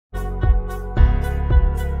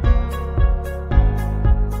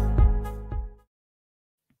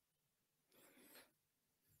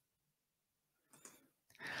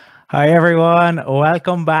Hi everyone,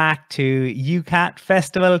 welcome back to UKAT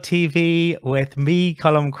Festival TV with me,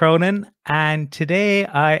 Colm Cronin, and today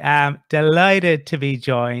I am delighted to be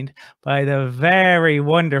joined by the very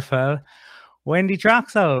wonderful Wendy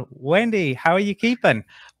Troxel. Wendy, how are you keeping?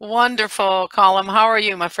 Wonderful, Colm. How are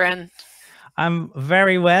you, my friend? I'm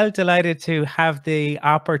very well, delighted to have the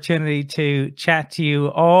opportunity to chat to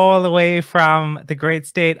you all the way from the great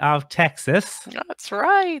state of Texas. That's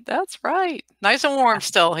right. That's right. Nice and warm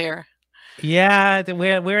still here. Yeah,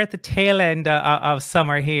 we're at the tail end of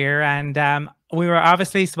summer here, and we were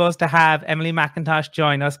obviously supposed to have Emily McIntosh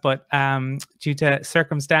join us, but due to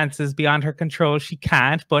circumstances beyond her control, she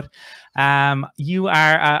can't. But you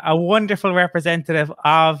are a wonderful representative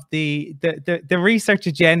of the research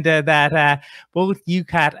agenda that both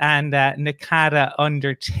UKAT and NACADA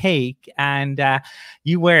undertake, and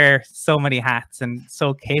you wear so many hats and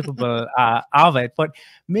so capable of it. But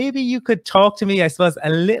maybe you could talk to me, I suppose, a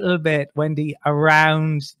little bit, Wendy,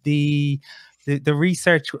 around the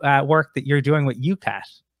research work that you're doing with UKAT.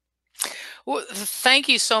 Well, thank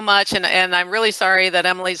you so much, and I'm really sorry that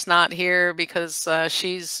Emily's not here because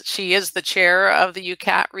she is the chair of the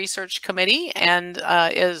UKAT Research Committee and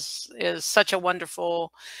is such a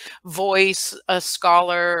wonderful voice, a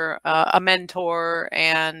scholar, a mentor,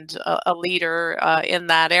 and a leader in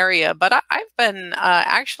that area. But I've been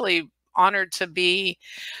actually honored to be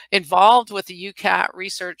involved with the UKAT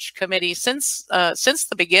Research Committee since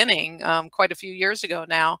the beginning, quite a few years ago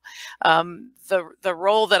now. The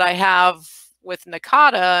role that I have with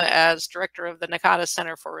NACADA as director of the NACADA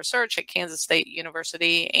Center for Research at Kansas State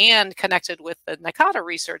University and connected with the NACADA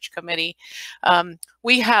Research Committee,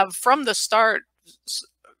 we have from the start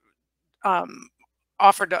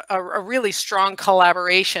offered a really strong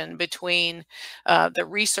collaboration between the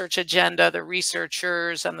research agenda, the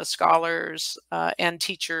researchers and the scholars and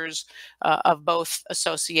teachers of both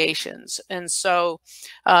associations. And so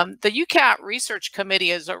the UKAT Research Committee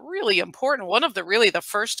is a really important, one of the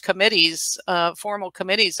first committees, formal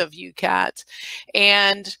committees of UKAT.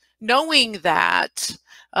 And knowing that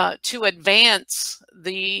to advance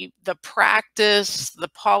the practice, the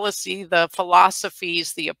policy, the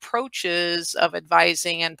philosophies, the approaches of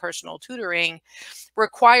advising and personal tutoring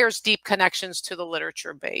requires deep connections to the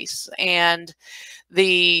literature base and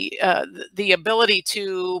the ability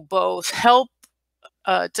to both help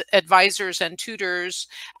to advisors and tutors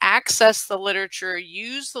access the literature,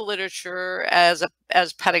 use the literature as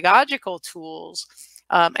pedagogical tools,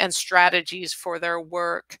 and strategies for their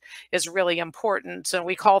work is really important. And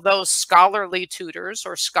we call those scholarly tutors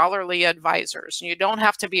or scholarly advisors. And you don't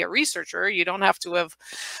have to be a researcher. You don't have to have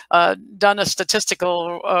done a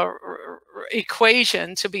statistical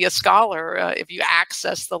equation to be a scholar if you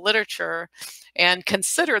access the literature and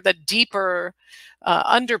consider the deeper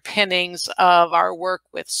underpinnings of our work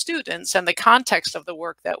with students and the context of the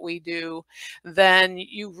work that we do, then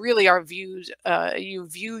you really are you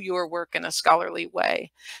view your work in a scholarly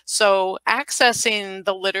way. So accessing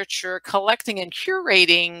the literature, collecting and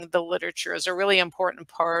curating the literature is a really important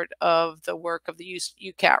part of the work of the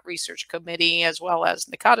UKAT Research Committee as well as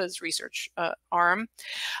NACADA's research arm.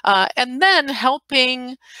 And then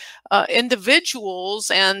helping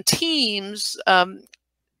individuals and teams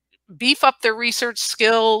beef up their research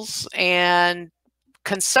skills and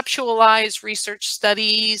conceptualize research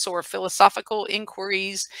studies or philosophical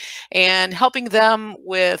inquiries and helping them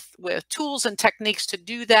with tools and techniques to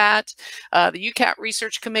do that. The UKAT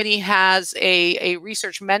Research Committee has a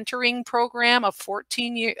research mentoring program, a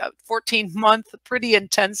 14-month, pretty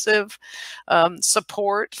intensive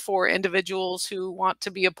support for individuals who want to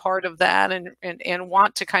be a part of that and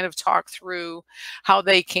want to kind of talk through how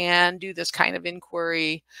they can do this kind of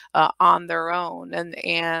inquiry on their own.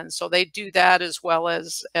 And so they do that as well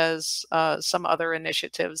as some other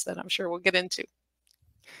initiatives that I'm sure we'll get into.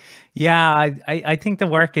 Yeah, I think the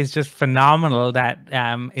work is just phenomenal that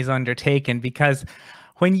is undertaken, because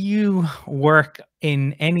when you work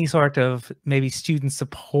in any sort of maybe student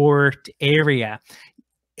support area,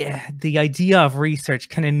 the idea of research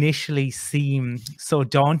can initially seem so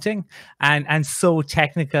daunting and so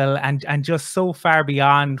technical and just so far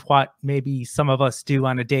beyond what maybe some of us do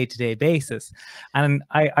on a day-to-day basis. And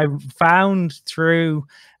I found through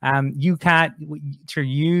UKAT, through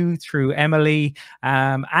you, through Emily,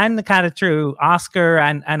 and NACADA, through Oscar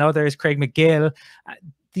and others, Craig McGill,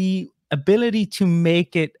 the ability to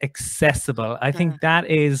make it accessible. I think that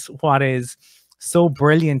is what is so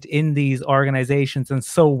brilliant in these organizations and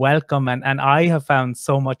so welcome. And I have found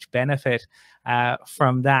so much benefit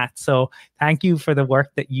from that. So thank you for the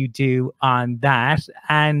work that you do on that.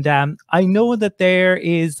 And I know that there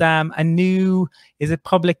is a new, is it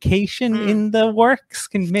publication in the works?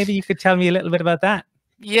 Maybe you could tell me a little bit about that?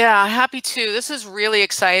 Yeah, happy to. This is really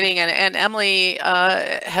exciting, and Emily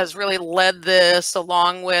has really led this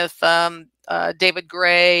along with David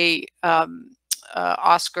Gray,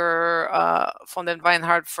 Oscar von den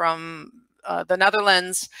Weinhardt from the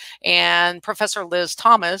Netherlands, and Professor Liz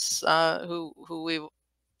Thomas, who we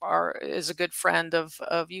is a good friend of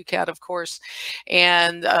UKAT, of course,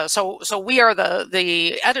 and so we are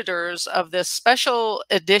the editors of this special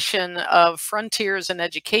edition of Frontiers in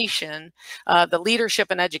Education, the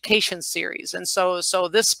Leadership in Education series, and so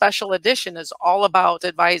this special edition is all about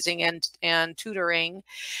advising and tutoring,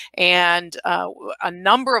 and a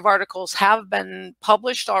number of articles have been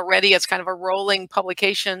published already. It's kind of a rolling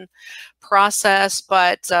publication process,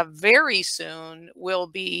 but very soon we'll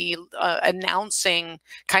be announcing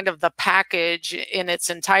kind of the package in its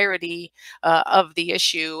entirety of the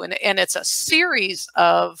issue. And it's a series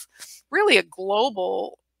of really a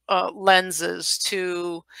global lenses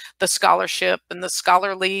to the scholarship and the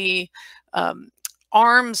scholarly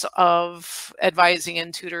arms of advising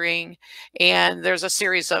and tutoring. And there's a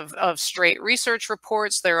series of straight research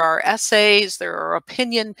reports. There are essays, there are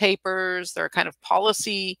opinion papers, there are kind of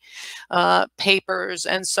policy papers.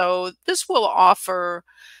 And so this will offer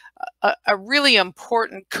a really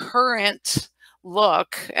important current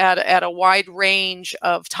look at a wide range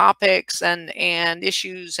of topics and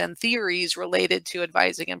issues and theories related to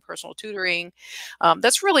advising and personal tutoring.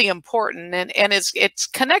 That's really important, and it's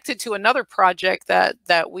connected to another project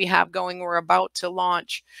that we have going. We're about to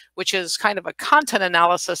launch, which is kind of a content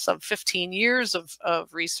analysis of 15 years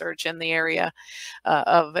of research in the area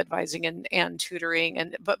of advising and tutoring.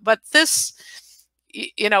 And but this,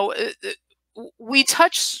 you know, we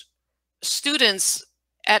touch students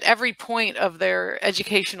at every point of their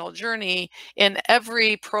educational journey, in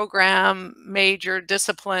every program, major,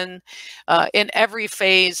 discipline, in every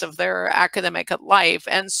phase of their academic life.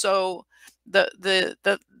 And so the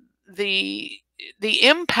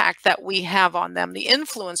impact that we have on them, the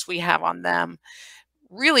influence we have on them,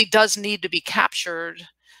 really does need to be captured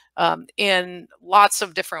in lots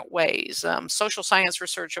of different ways. Social science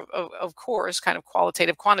research, of course, kind of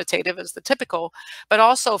qualitative, quantitative is the typical, but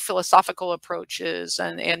also philosophical approaches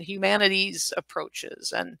and humanities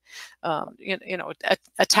approaches, and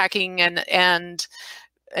attacking and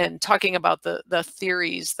talking about the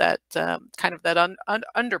theories that kind of that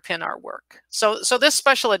underpin our work. So this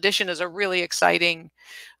special edition is a really exciting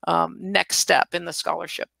next step in the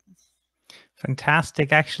scholarship.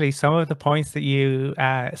 Fantastic. Actually, some of the points that you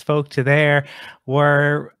spoke to there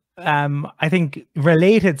were, I think,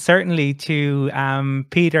 related certainly to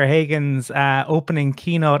Peter Hagen's opening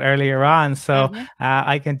keynote earlier on. So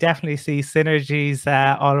I can definitely see synergies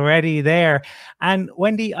already there. And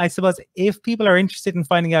Wendy, I suppose if people are interested in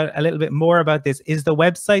finding out a little bit more about this, is the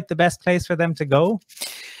website the best place for them to go?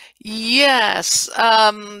 Yes.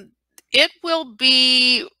 It will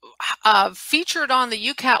be featured on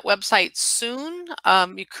the UKAT website soon.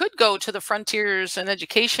 You could go to the Frontiers in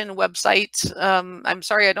Education website. I'm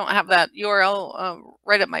sorry, I don't have that URL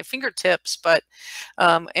right at my fingertips, but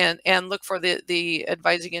and look for the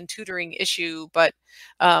advising and tutoring issue. But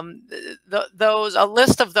a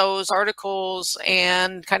list of those articles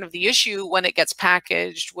and kind of the issue when it gets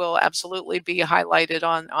packaged will absolutely be highlighted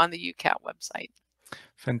on the UKAT website.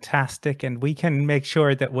 Fantastic, and we can make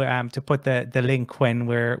sure that we to put the link when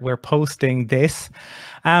we're posting this.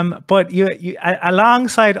 But you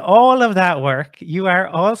alongside all of that work, you are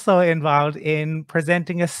also involved in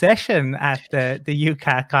presenting a session at the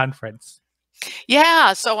UKAT conference.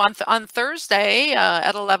 Yeah, so on Thursday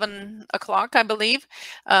at 11 o'clock, I believe,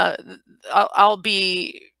 I'll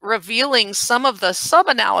be revealing some of the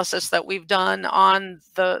sub-analysis that we've done on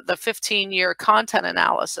the 15-year content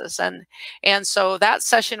analysis. And so that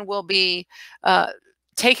session will be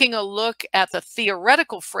taking a look at the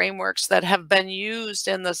theoretical frameworks that have been used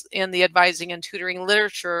in the advising and tutoring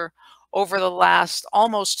literature over the last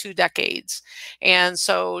almost 2 decades. And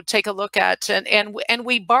so take a look at, and we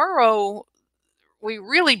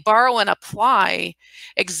really borrow and apply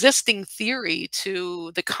existing theory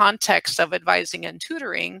to the context of advising and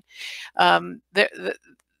tutoring.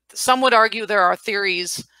 Some would argue there are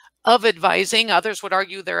theories of advising, others would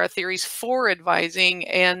argue there are theories for advising.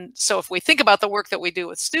 And so if we think about the work that we do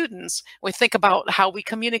with students, we think about how we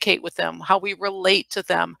communicate with them, how we relate to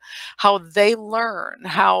them, how they learn,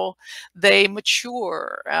 how they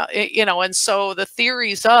mature, and so the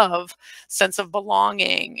theories of sense of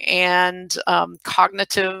belonging and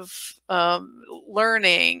cognitive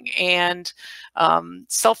learning and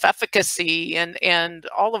self-efficacy and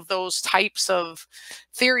all of those types of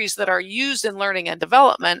theories that are used in learning and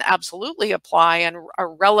development absolutely apply and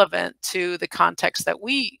are relevant to the context that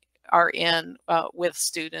we are in with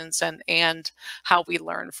students and how we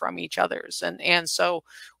learn from each others. And so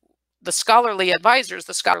the scholarly advisors,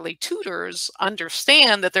 the scholarly tutors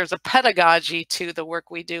understand that there's a pedagogy to the work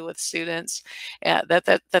we do with students,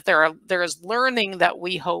 that there is learning that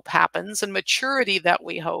we hope happens and maturity that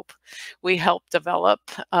we hope we help develop.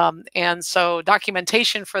 And so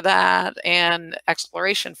documentation for that and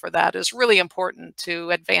exploration for that is really important to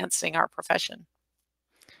advancing our profession.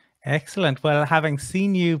 Excellent. Well, having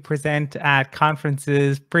seen you present at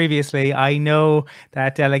conferences previously, I know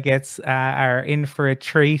that delegates are in for a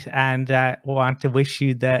treat and want to wish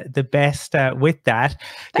you the best with that.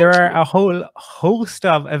 There are a whole host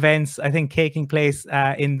of events, I think, taking place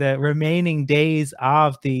in the remaining days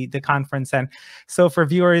of the conference. And so for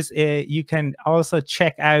viewers, you can also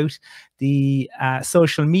check out the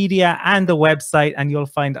social media and the website, and you'll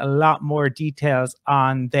find a lot more details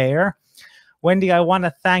on there. Wendy, I want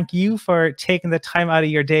to thank you for taking the time out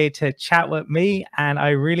of your day to chat with me, and I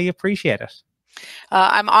really appreciate it.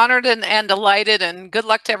 I'm honored and delighted, and good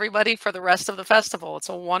luck to everybody for the rest of the festival. It's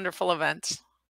a wonderful event.